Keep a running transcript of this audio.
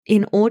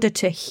in order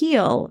to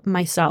heal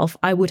myself,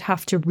 I would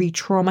have to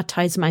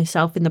re-traumatize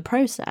myself in the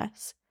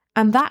process.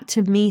 And that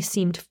to me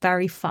seemed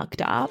very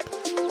fucked up.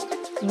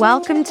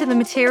 Welcome to the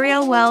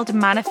Material World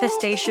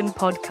Manifestation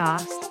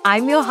Podcast.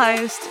 I'm your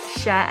host,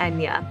 Cher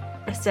Enya,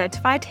 a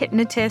certified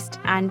hypnotist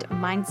and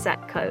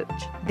mindset coach.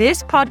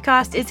 This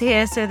podcast is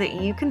here so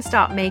that you can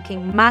start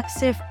making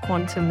massive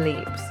quantum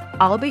leaps.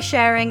 I'll be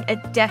sharing a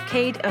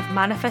decade of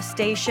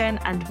manifestation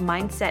and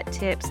mindset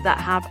tips that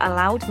have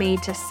allowed me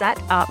to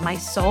set up my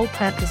soul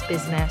purpose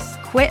business,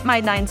 quit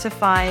my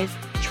 9-to-5,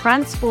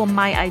 transform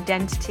my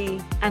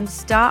identity, and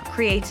start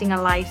creating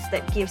a life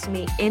that gives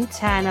me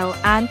internal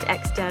and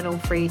external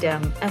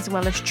freedom, as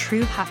well as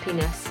true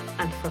happiness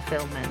and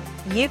fulfillment.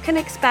 You can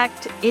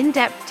expect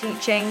in-depth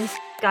teachings,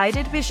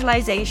 guided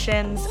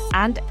visualizations,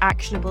 and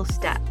actionable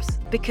steps,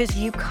 because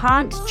you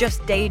can't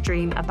just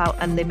daydream about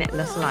a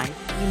limitless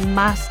life. You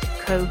must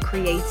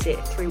co-create it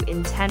through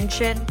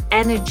intention,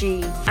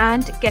 energy,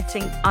 and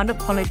getting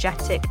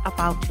unapologetic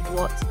about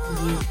what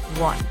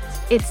you want.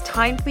 It's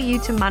time for you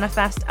to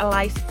manifest a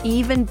life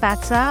even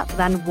better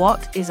than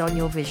what is on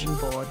your vision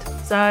board.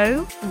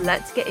 So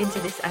let's get into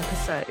this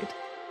episode.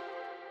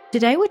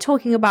 Today we're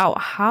talking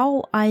about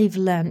how I've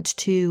learned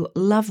to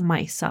love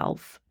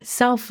myself.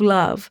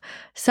 Self-love.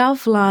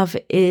 Self-love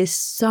is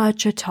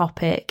such a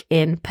topic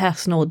in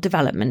personal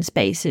development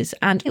spaces,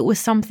 and it was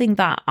something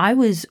that I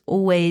was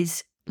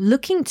always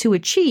looking to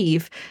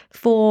achieve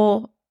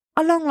for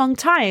a long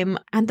time.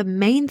 And the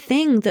main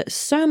thing that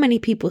so many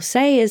people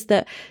say is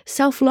that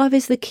self-love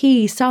is the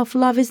key,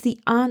 self-love is the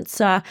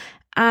answer.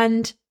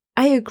 And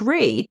I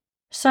agree.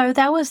 So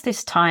there was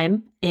this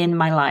time in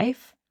my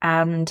life,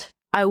 and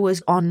I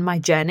was on my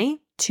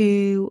journey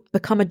to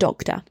become a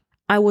doctor.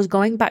 I was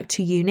going back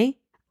to uni.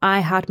 I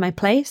had my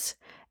place.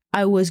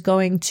 I was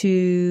going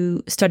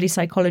to study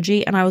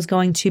psychology, and I was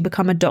going to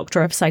become a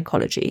doctor of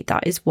psychology.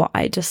 That is what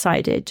I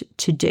decided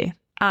to do.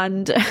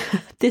 And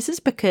this is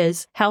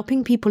because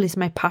helping people is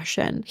my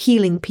passion.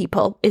 Healing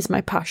people is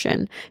my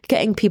passion.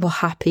 Getting people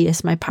happy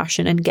is my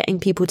passion. And getting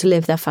people to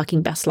live their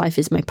fucking best life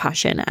is my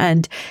passion.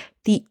 And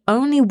the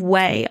only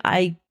way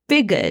I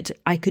figured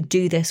I could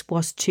do this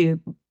was to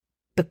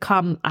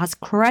become as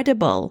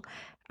credible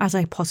as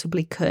I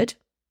possibly could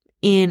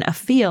in a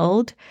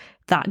field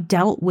that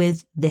dealt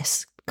with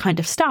this kind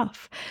of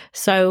stuff.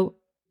 So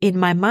in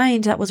my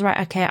mind, that was right.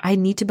 Okay, I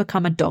need to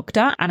become a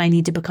doctor, and I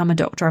need to become a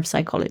doctor of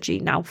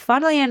psychology. Now,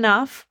 funnily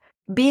enough,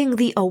 being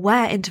the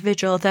aware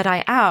individual that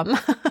I am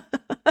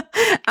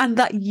and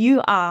that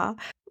you are,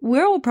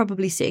 we're all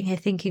probably sitting here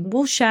thinking,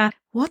 well, Cher,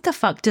 what the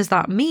fuck does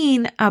that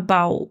mean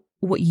about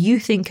what you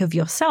think of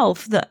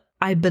yourself? That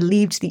I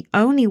believed the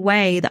only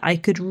way that I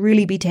could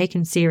really be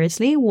taken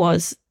seriously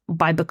was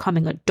by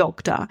becoming a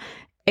doctor.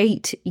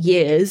 8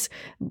 years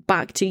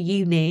back to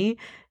uni.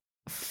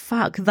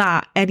 Fuck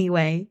that.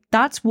 Anyway,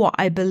 that's what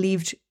I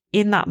believed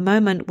in that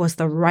moment was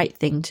the right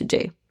thing to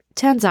do.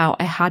 Turns out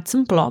I had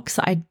some blocks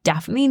that I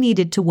definitely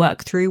needed to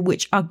work through,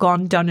 which are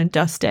gone, done and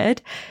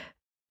dusted.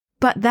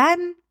 But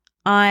then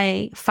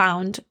I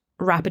found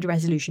rapid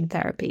resolution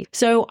therapy.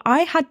 So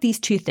I had these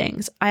two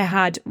things. I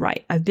had,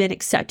 right, I've been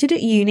accepted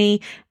at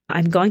uni.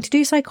 I'm going to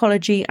do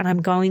psychology, and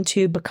I'm going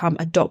to become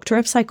a doctor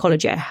of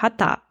psychology. I had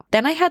that.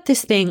 Then I had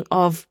this thing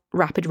of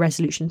rapid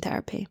resolution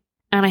therapy.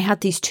 And I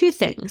had these two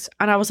things,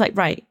 and I was like,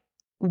 right,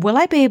 will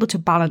I be able to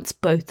balance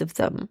both of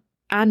them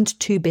and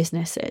 2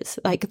 businesses?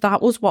 Like,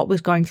 that was what was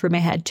going through my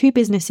head. 2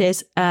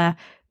 businesses,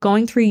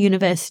 going through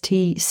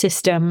university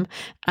system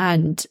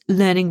and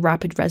learning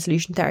rapid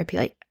resolution therapy.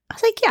 Like, I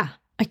was like, yeah,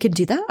 I can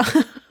do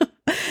that.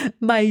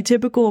 My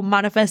typical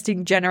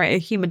manifesting generator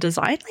human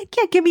design. Like,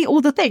 yeah, give me all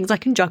the things. I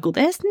can juggle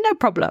this, no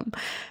problem.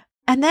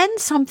 And then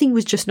something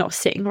was just not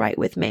sitting right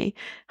with me.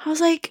 I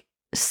was like,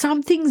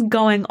 something's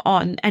going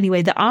on.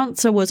 Anyway, the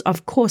answer was,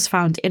 of course,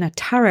 found in a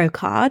tarot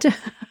card.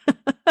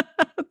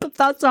 But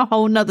that's a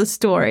whole nother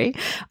story.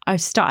 I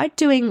started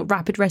doing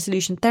rapid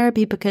resolution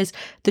therapy because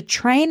the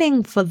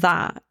training for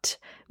that,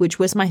 which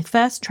was my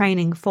first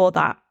training for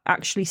that,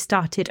 actually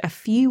started a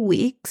few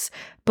weeks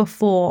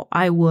before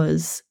I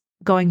was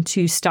going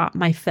to start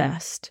my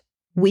first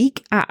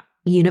week at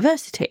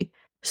university.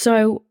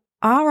 So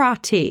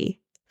RRT,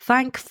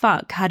 thank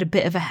fuck, had a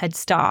bit of a head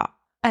start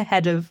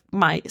ahead of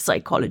my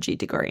psychology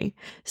degree.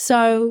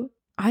 So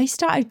I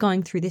started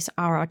going through this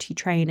RRT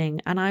training,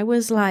 and I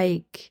was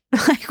like,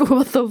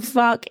 what the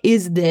fuck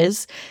is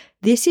this?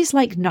 This is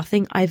like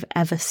nothing I've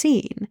ever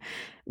seen.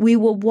 We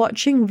were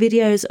watching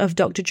videos of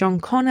Dr. John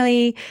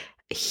Connolly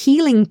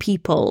healing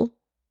people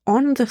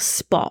on the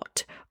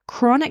spot,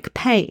 chronic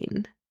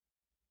pain,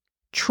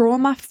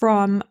 trauma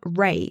from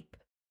rape,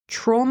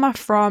 trauma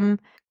from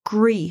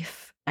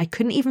grief. I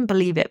couldn't even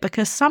believe it,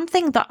 because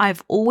something that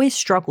I've always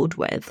struggled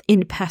with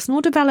in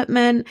personal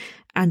development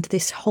and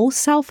this whole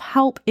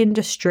self-help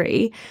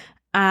industry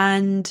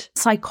and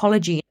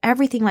psychology,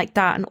 everything like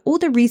that, and all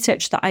the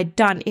research that I'd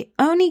done, it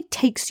only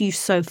takes you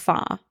so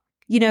far.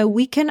 You know,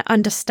 we can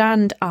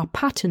understand our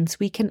patterns,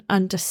 we can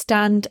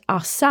understand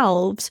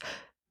ourselves,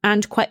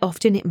 and quite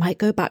often it might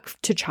go back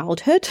to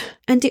childhood.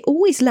 And it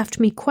always left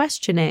me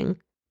questioning,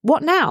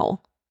 what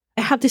now?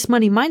 have this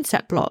money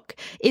mindset block.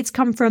 It's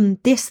come from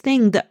this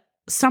thing that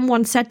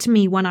someone said to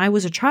me when I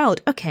was a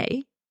child.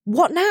 Okay,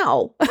 what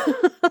now?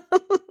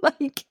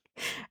 Like,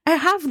 I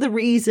have the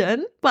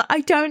reason, but I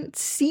don't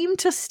seem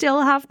to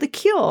still have the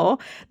cure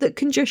that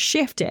can just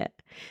shift it.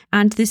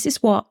 And this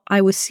is what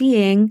I was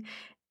seeing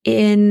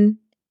in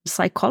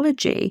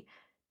psychology.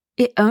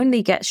 It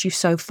only gets you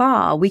so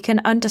far. We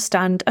can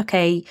understand,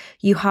 okay,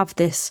 you have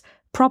this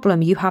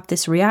problem, you have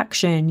this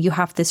reaction, you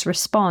have this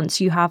response,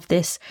 you have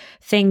this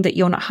thing that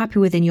you're not happy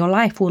with in your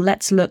life. Well,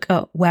 let's look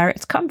at where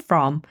it's come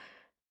from.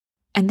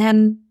 And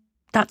then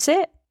that's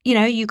it. You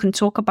know, you can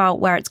talk about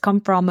where it's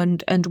come from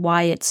and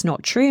why it's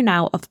not true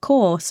now, of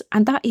course,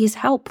 and that is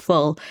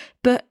helpful.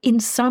 But in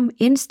some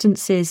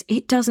instances,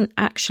 it doesn't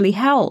actually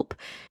help.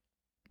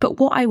 But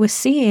what I was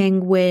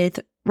seeing with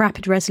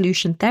rapid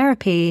resolution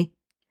therapy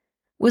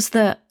was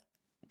that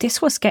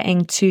this was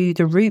getting to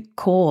the root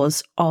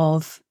cause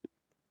of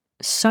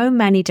so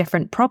many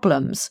different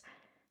problems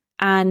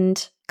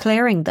and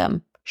clearing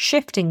them,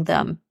 shifting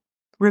them,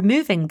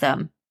 removing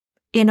them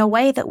in a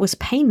way that was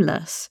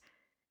painless.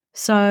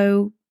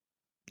 So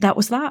that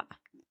was that.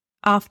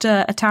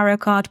 After a tarot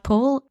card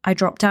pull, I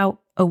dropped out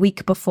a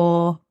week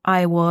before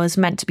I was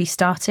meant to be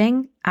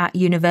starting at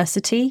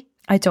university.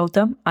 I told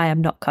them I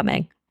am not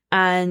coming.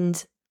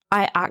 And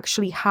I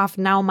actually have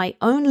now my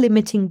own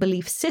limiting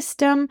belief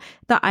system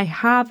that I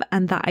have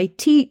and that I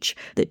teach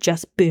that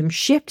just boom,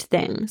 shift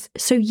things.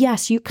 So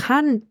yes, you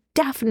can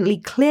definitely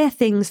clear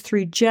things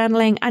through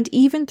journaling and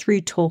even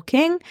through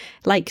talking,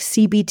 like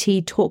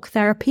CBT, talk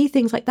therapy,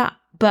 things like that.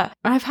 But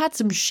I've had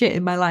some shit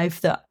in my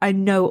life that I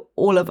know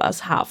all of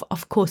us have.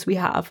 Of course we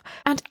have.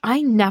 And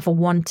I never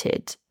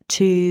wanted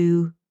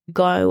to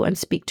go and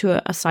speak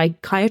to a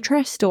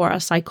psychiatrist or a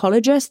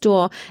psychologist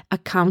or a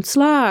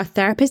counselor or a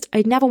therapist.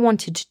 I never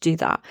wanted to do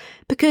that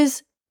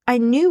because I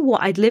knew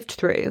what I'd lived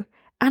through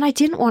and I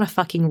didn't want to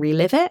fucking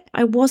relive it.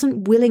 I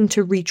wasn't willing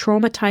to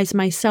re-traumatize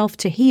myself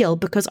to heal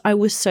because I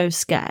was so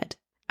scared.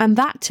 And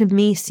that to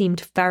me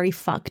seemed very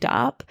fucked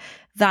up,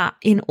 that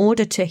in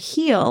order to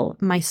heal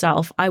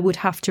myself, I would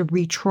have to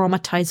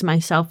re-traumatize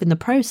myself in the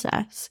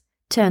process.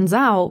 Turns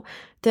out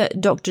that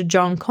Dr.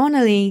 John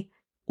Connolly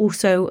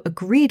also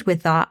agreed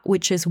with that,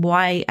 which is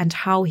why and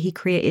how he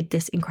created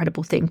this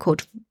incredible thing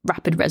called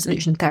rapid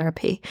resolution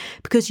therapy,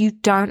 because you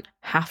don't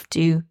have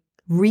to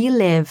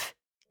relive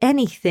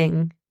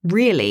anything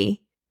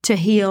really to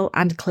heal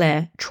and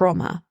clear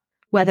trauma,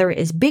 whether it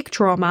is big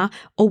trauma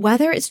or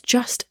whether it's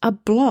just a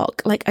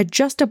block,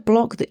 just a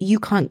block that you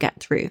can't get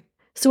through.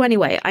 So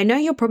anyway, I know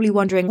you're probably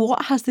wondering,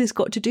 what has this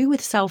got to do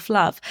with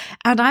self-love?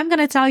 And I'm going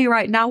to tell you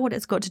right now what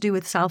it's got to do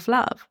with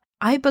self-love.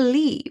 I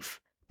believe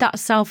that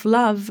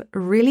self-love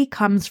really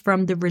comes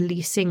from the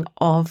releasing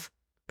of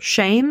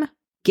shame,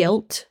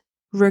 guilt,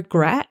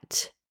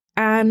 regret,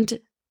 and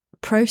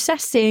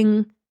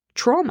processing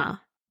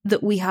trauma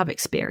that we have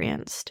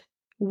experienced.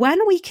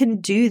 When we can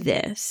do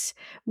this,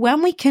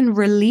 when we can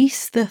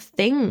release the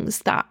things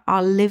that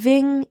are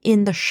living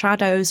in the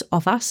shadows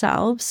of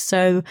ourselves,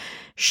 so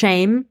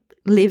shame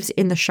lives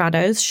in the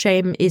shadows.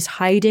 Shame is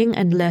hiding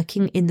and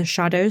lurking in the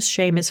shadows.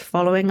 Shame is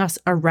following us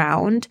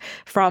around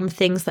from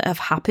things that have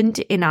happened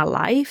in our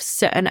life,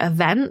 certain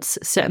events,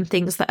 certain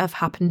things that have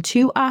happened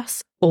to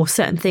us, or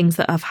certain things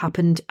that have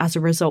happened as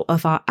a result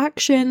of our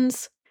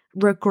actions.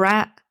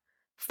 Regret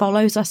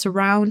follows us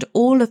around.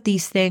 All of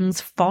these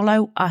things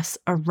follow us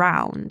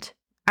around,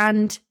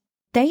 and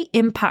they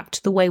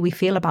impact the way we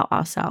feel about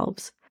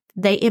ourselves.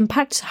 They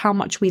impact how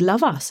much we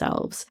love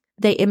ourselves.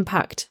 They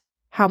impact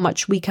how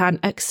much we can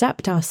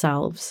accept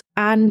ourselves.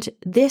 And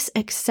this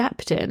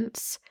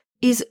acceptance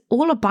is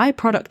all a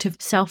byproduct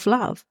of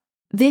self-love.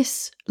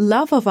 This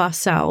love of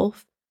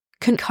ourselves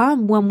can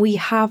come when we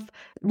have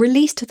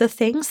released the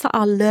things that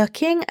are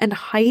lurking and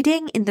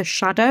hiding in the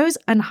shadows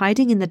and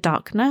hiding in the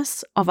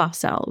darkness of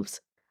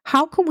ourselves.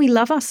 How can we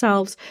love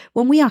ourselves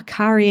when we are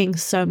carrying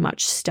so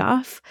much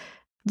stuff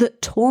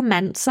that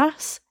torments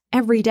us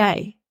every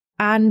day?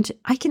 And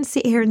I can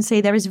sit here and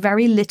say there is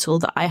very little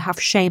that I have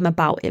shame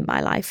about in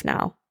my life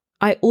now.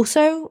 I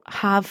also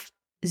have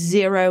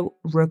zero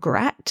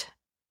regret.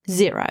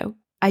 Zero.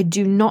 I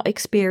do not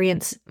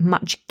experience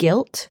much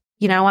guilt.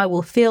 I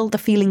will feel the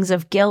feelings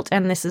of guilt.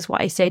 And this is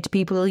what I say to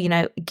people,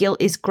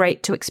 guilt is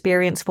great to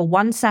experience for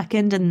 1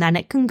 second and then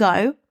it can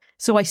go.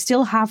 So I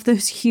still have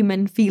those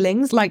human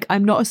feelings. Like,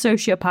 I'm not a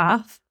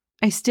sociopath.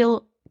 I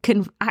still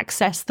can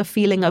access the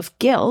feeling of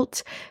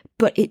guilt,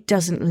 but it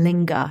doesn't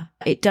linger.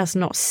 It does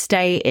not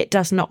stay. It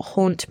does not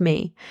haunt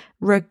me.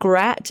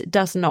 Regret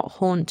does not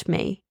haunt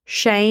me.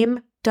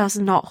 Shame does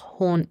not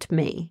haunt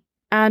me.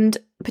 And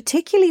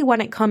particularly when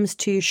it comes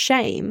to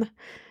shame,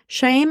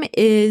 shame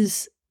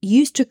is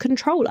used to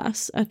control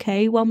us,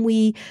 okay? When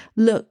we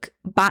look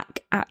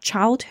back at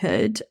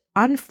childhood,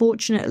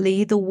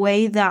 unfortunately, the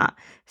way that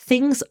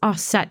things are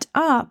set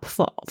up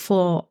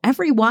for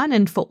everyone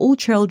and for all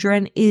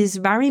children is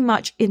very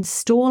much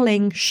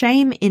installing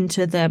shame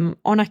into them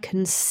on a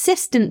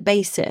consistent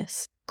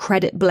basis.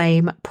 Credit,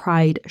 blame,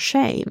 pride,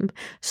 shame.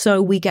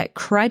 So we get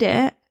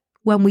credit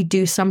when we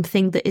do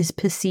something that is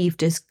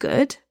perceived as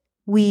good.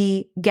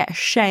 We get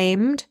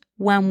shamed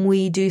when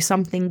we do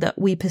something that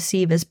we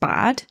perceive as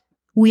bad.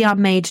 We are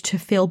made to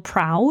feel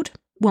proud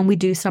when we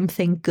do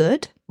something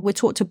good. We're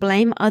taught to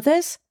blame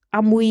others,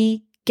 and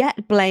we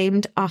get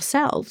blamed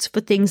ourselves for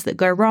things that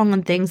go wrong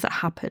and things that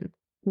happen.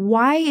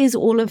 Why is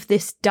all of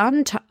this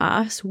done to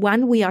us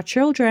when we are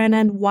children,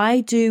 and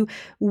why do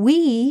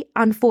we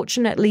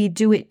unfortunately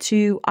do it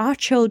to our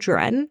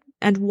children?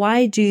 And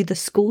why do the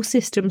school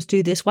systems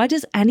do this? Why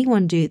does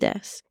anyone do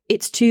this?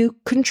 It's to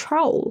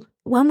control.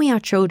 When we are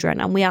children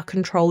and we are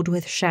controlled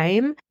with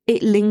shame,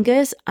 it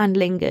lingers and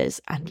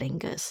lingers and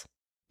lingers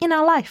in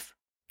our life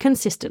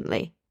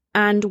consistently.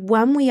 And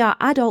when we are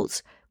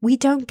adults, we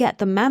don't get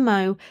the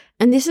memo.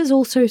 And this is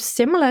also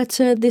similar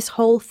to this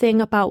whole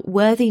thing about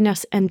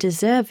worthiness and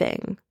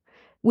deserving,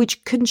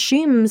 which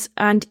consumes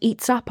and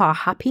eats up our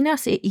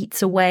happiness. It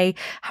eats away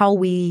how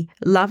we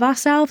love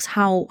ourselves,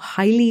 how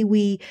highly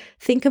we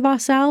think of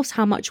ourselves,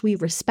 how much we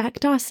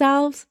respect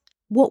ourselves,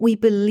 what we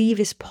believe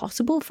is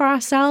possible for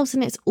ourselves.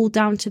 And it's all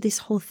down to this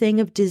whole thing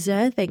of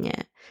deserving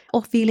it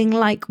or feeling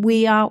like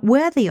we are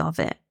worthy of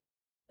it.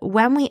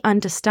 When we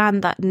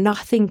understand that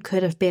nothing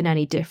could have been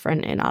any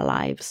different in our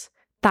lives,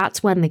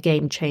 that's when the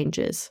game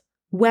changes.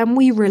 When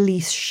we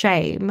release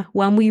shame,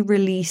 when we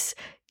release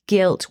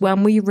guilt,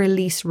 when we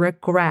release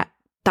regret,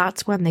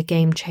 that's when the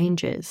game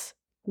changes.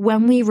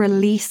 When we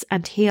release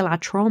and heal our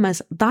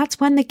traumas,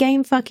 that's when the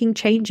game fucking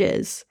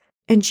changes.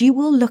 And you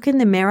will look in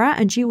the mirror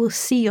and you will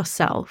see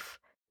yourself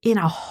in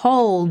a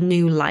whole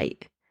new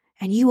light.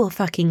 And you will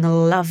fucking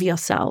love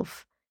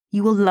yourself.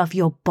 You will love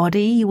your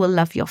body. You will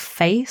love your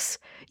face.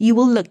 You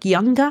will look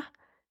younger.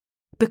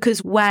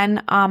 Because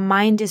when our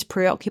mind is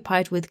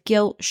preoccupied with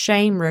guilt,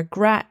 shame,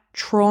 regret,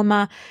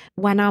 trauma,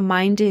 when our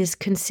mind is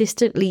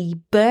consistently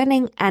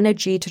burning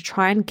energy to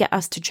try and get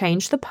us to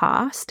change the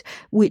past,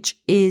 which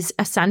is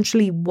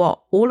essentially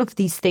what all of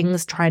these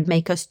things try and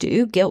make us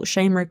do, guilt,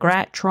 shame,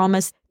 regret,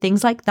 traumas,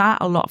 things like that,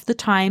 a lot of the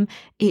time,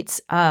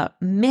 it's a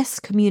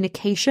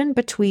miscommunication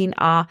between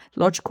our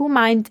logical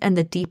mind and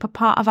the deeper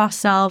part of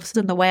ourselves.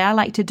 And the way I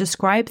like to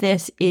describe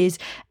this is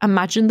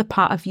imagine the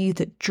part of you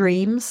that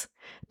dreams,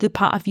 the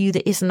part of you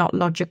that is not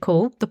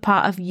logical, the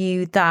part of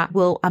you that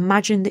will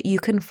imagine that you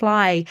can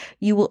fly,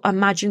 you will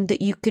imagine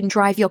that you can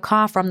drive your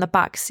car from the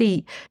back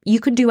seat. You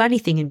can do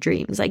anything in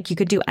dreams, like you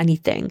could do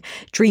anything.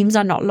 Dreams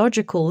are not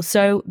logical.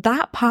 So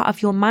that part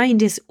of your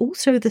mind is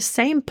also the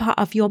same part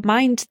of your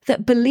mind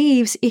that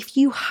believes if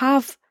you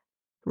have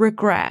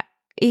regret,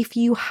 if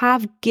you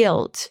have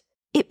guilt,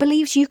 it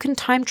believes you can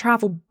time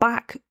travel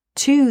back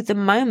to the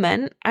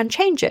moment and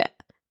change it.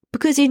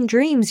 Because in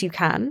dreams you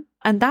can.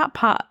 And that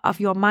part of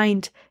your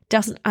mind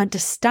doesn't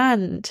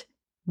understand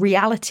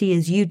reality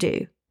as you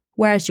do,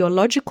 whereas your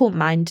logical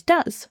mind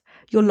does.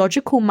 Your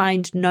logical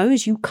mind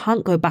knows you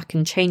can't go back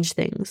and change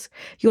things.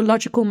 Your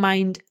logical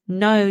mind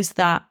knows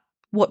that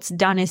what's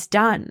done is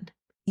done.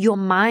 Your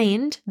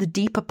mind, the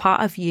deeper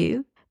part of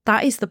you,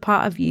 that is the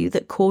part of you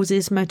that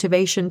causes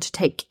motivation to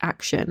take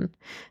action.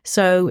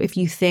 So if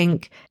you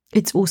think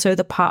it's also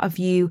the part of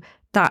you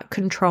that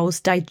controls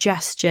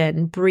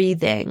digestion,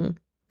 breathing,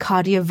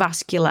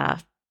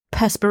 cardiovascular,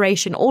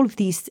 perspiration, all of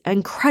these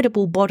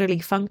incredible bodily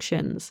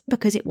functions,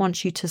 because it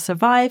wants you to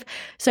survive.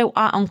 So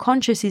our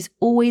unconscious is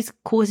always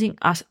causing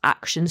us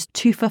actions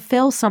to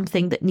fulfill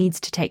something that needs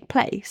to take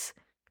place.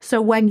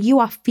 So when you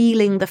are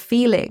feeling the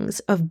feelings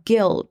of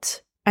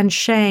guilt and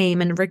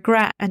shame and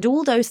regret and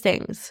all those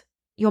things,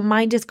 your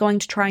mind is going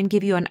to try and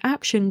give you an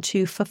action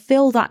to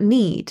fulfill that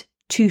need,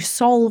 to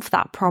solve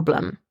that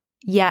problem.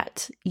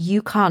 Yet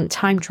you can't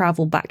time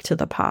travel back to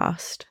the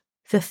past.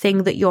 The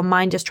thing that your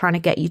mind is trying to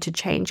get you to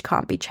change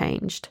can't be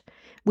changed,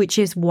 which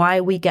is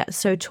why we get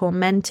so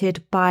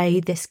tormented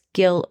by this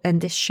guilt and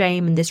this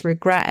shame and this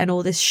regret and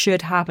all this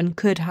should have and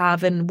could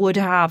have and would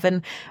have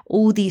and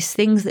all these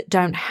things that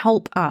don't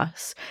help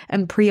us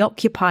and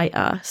preoccupy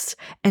us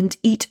and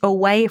eat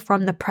away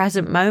from the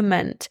present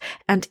moment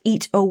and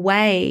eat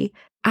away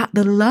at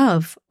the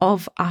love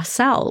of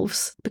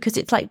ourselves, because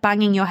it's like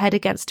banging your head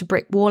against a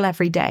brick wall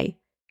every day.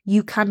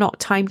 You cannot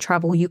time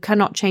travel. You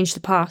cannot change the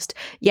past,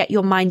 yet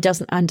your mind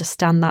doesn't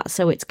understand that.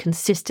 So it's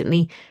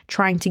consistently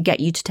trying to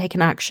get you to take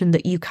an action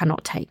that you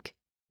cannot take.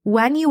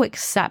 When you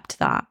accept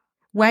that,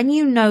 when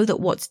you know that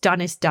what's done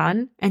is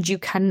done and you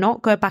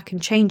cannot go back and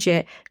change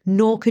it,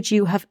 nor could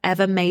you have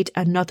ever made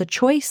another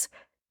choice,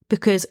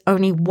 because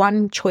only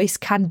one choice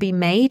can be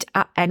made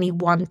at any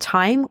one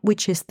time,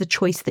 which is the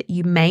choice that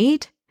you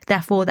made.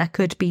 Therefore, there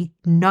could be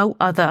no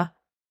other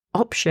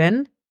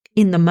option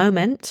in the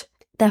moment.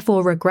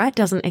 Therefore, regret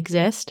doesn't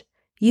exist.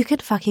 You can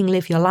fucking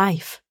live your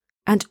life.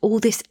 And all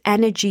this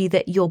energy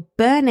that you're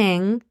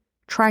burning,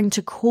 trying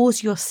to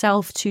cause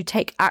yourself to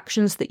take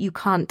actions that you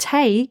can't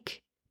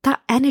take,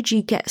 that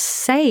energy gets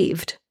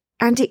saved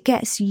and it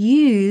gets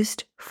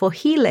used for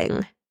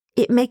healing.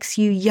 It makes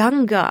you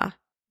younger.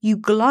 You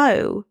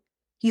glow.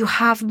 You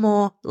have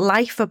more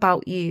life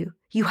about you.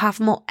 You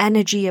have more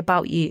energy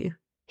about you.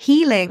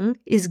 Healing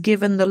is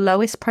given the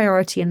lowest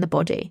priority in the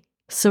body.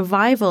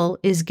 Survival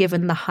is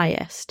given the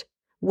highest.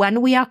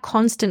 When we are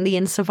constantly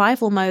in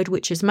survival mode,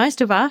 which is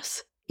most of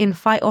us, in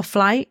fight or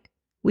flight.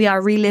 We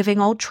are reliving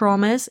old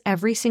traumas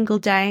every single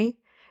day.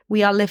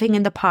 We are living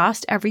in the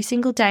past every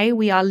single day.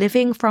 We are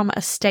living from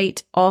a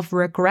state of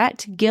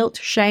regret, guilt,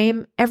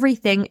 shame,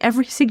 everything,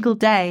 every single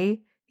day.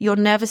 Your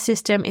nervous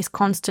system is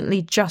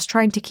constantly just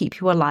trying to keep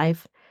you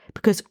alive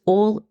because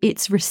all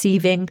it's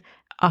receiving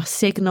are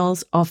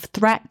signals of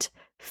threat,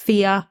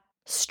 fear,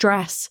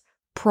 stress,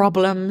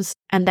 problems,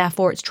 and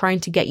therefore it's trying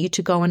to get you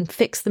to go and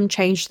fix them,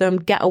 change them,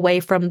 get away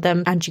from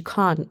them, and you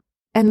can't.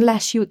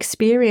 Unless you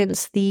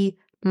experience the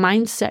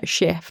mindset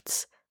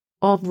shifts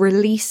of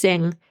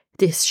releasing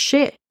this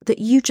shit that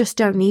you just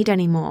don't need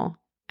anymore.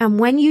 And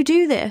when you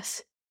do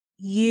this,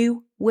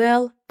 you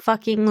will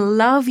fucking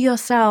love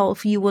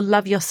yourself. You will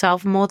love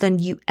yourself more than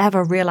you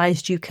ever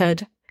realized you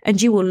could.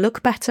 And you will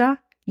look better.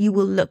 You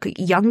will look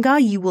younger.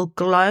 You will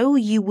glow.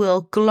 You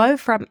will glow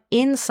from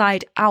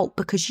inside out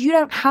because you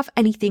don't have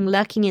anything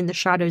lurking in the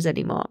shadows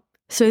anymore.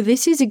 So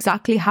this is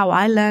exactly how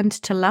I learned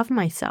to love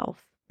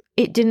myself.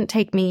 It didn't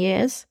take me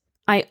years.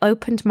 I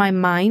opened my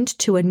mind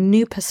to a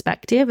new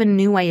perspective, a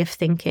new way of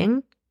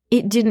thinking.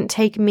 It didn't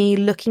take me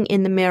looking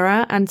in the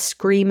mirror and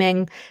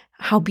screaming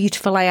how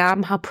beautiful I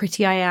am, how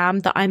pretty I am,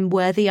 that I'm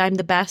worthy, I'm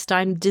the best,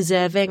 I'm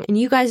deserving. And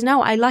you guys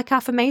know I like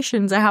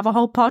affirmations. I have a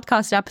whole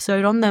podcast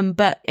episode on them,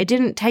 but it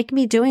didn't take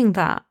me doing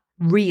that.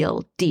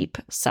 Real deep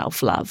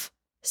self-love.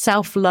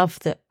 Self-love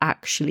that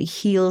actually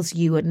heals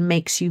you and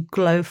makes you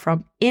glow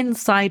from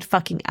inside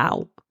fucking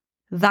out.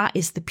 That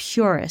is the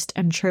purest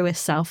and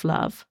truest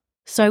self-love.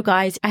 So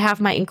guys, I have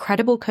my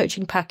incredible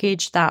coaching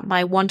package that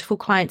my wonderful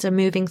clients are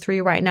moving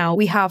through right now.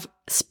 We have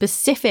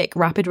specific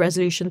rapid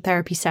resolution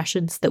therapy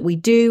sessions that we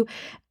do,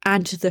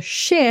 and the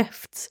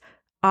shifts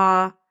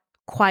are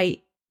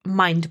quite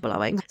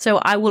mind-blowing. So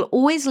I will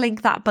always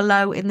link that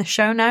below in the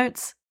show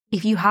notes.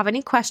 If you have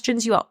any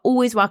questions, you are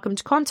always welcome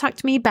to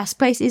contact me. Best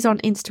place is on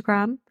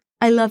Instagram.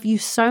 I love you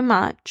so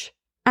much,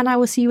 and I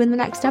will see you in the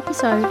next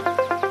episode.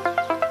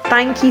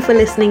 Thank you for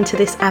listening to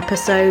this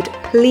episode.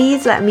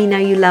 Please let me know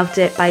you loved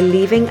it by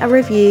leaving a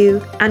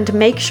review, and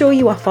make sure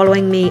you are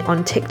following me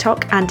on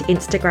TikTok and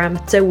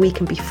Instagram so we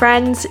can be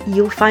friends.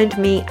 You'll find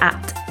me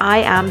at I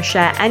am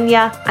Cher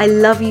Enya. I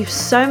love you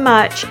so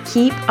much.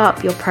 Keep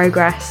up your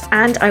progress,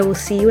 and I will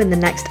see you in the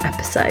next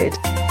episode.